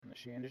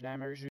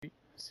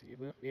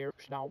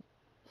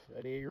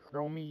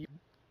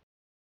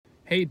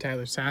Hey,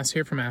 Tyler Sass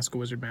here from Ask a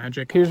Wizard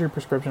Magic. Here's your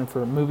prescription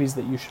for movies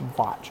that you should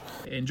watch.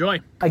 Enjoy.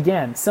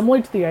 Again,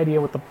 similar to the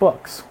idea with the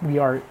books, we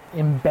are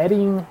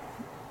embedding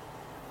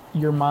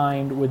your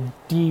mind with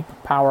deep,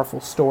 powerful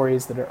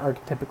stories that are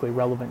archetypically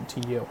relevant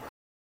to you.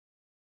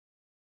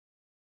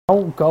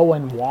 Don't go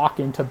and walk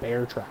into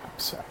bear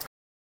traps.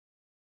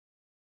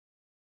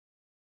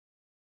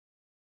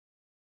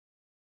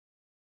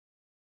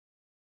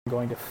 I'm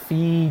going to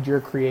feed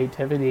your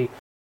creativity.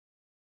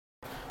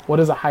 What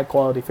is a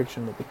high-quality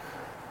fiction movie?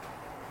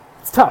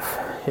 It's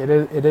tough. It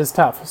is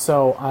tough.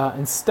 So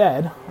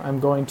instead, I'm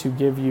going to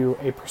give you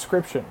a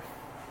prescription.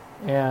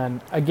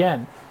 And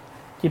again,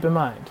 keep in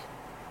mind,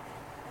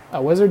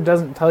 a wizard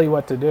doesn't tell you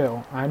what to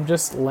do. I'm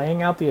just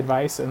laying out the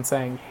advice and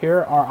saying,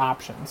 here are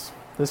options.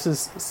 This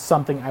is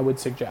something I would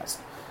suggest.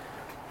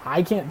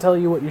 I can't tell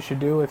you what you should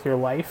do with your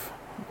life.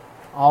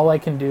 All I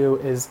can do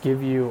is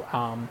give you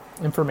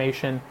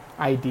information,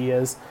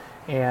 ideas,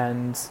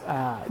 and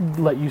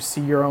let you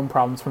see your own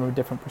problems from a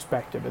different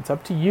perspective. It's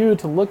up to you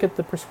to look at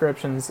the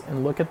prescriptions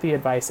and look at the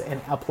advice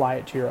and apply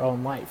it to your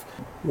own life.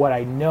 What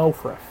I know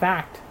for a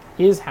fact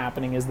is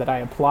happening is that I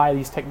apply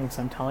these techniques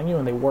I'm telling you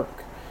and they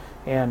work.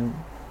 And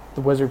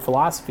the wizard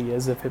philosophy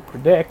is if it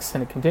predicts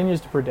and it continues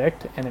to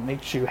predict and it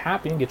makes you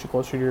happy and gets you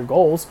closer to your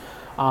goals,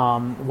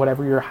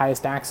 whatever your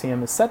highest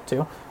axiom is set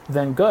to,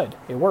 then good,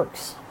 it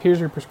works. Here's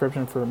your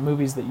prescription for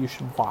movies that you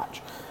should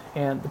watch.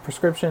 And the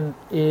prescription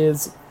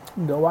is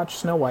go watch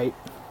Snow White.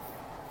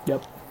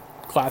 Yep,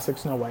 classic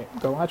Snow White.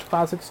 Go watch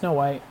classic Snow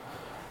White.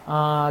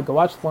 Go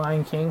watch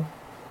Lion King.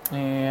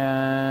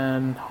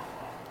 And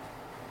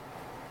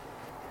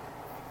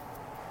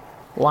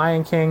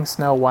Lion King,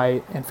 Snow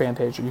White, and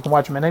Fantasia. You can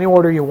watch them in any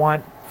order you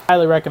want.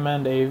 Highly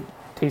recommend a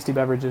tasty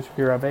beverage if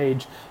you're of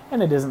age,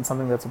 and it isn't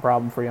something that's a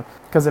problem for you.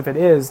 Because if it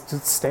is,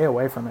 just stay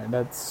away from it.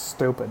 That's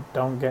stupid.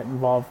 Don't get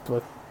involved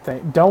with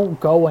don't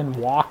go and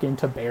walk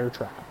into bear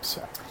traps.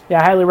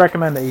 Yeah, I highly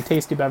recommend a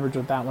tasty beverage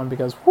with that one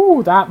because,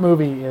 whoo, that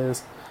movie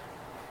is,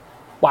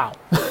 wow.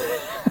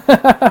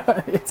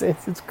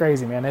 It's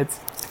crazy, man. It's,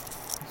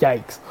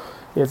 yikes.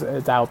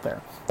 It's out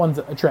there. One's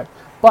a trip.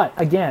 But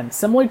again,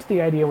 similar to the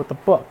idea with the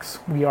books,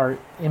 we are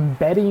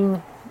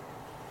embedding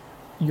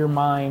your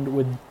mind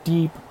with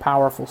deep,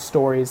 powerful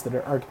stories that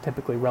are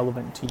archetypically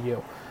relevant to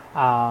you.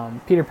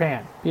 Peter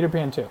Pan 2.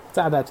 Let's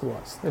add that to the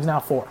list. There's now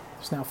four.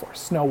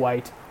 Snow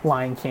White,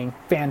 Lion King,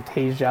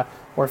 Fantasia,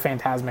 or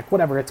Phantasmic,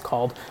 whatever it's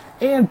called,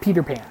 and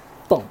Peter Pan.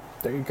 Boom.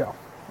 There you go.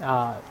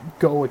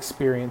 Go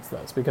experience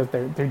those because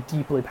they're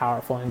deeply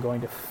powerful and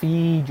going to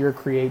feed your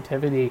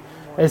creativity,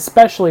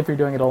 especially if you're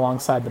doing it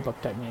alongside the book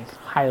technique.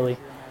 Highly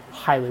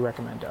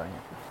recommend doing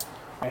it.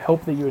 I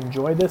hope that you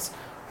enjoyed this.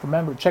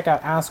 Remember, check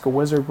out Ask a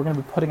Wizard. We're going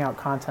to be putting out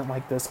content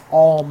like this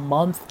all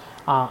month.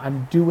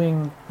 I'm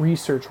doing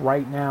research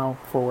right now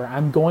for where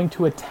I'm going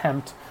to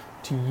attempt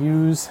to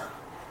use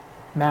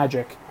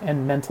magic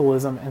and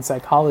mentalism and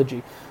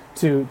psychology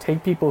to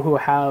take people who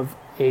have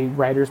a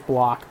writer's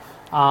block,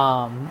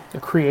 a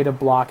creative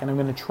block, and I'm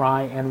going to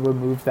try and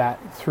remove that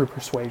through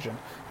persuasion.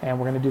 And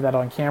we're going to do that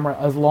on camera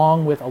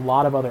along with a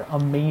lot of other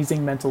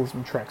amazing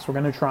mentalism tricks. We're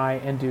going to try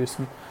and do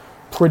some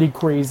pretty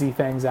crazy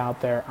things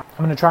out there. I'm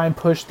going to try and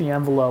push the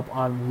envelope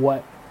on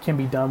what can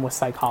be done with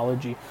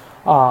psychology.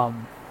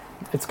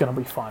 It's going to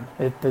be fun.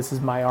 This is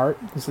my art.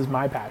 This is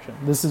my passion.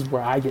 This is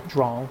where I get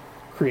drawn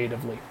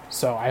creatively.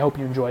 So I hope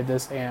you enjoyed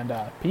this, and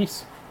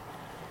peace.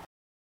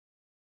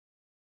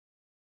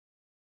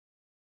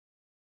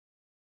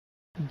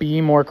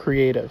 Be more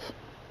creative.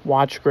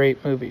 Watch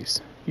great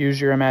movies. Use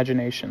your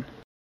imagination.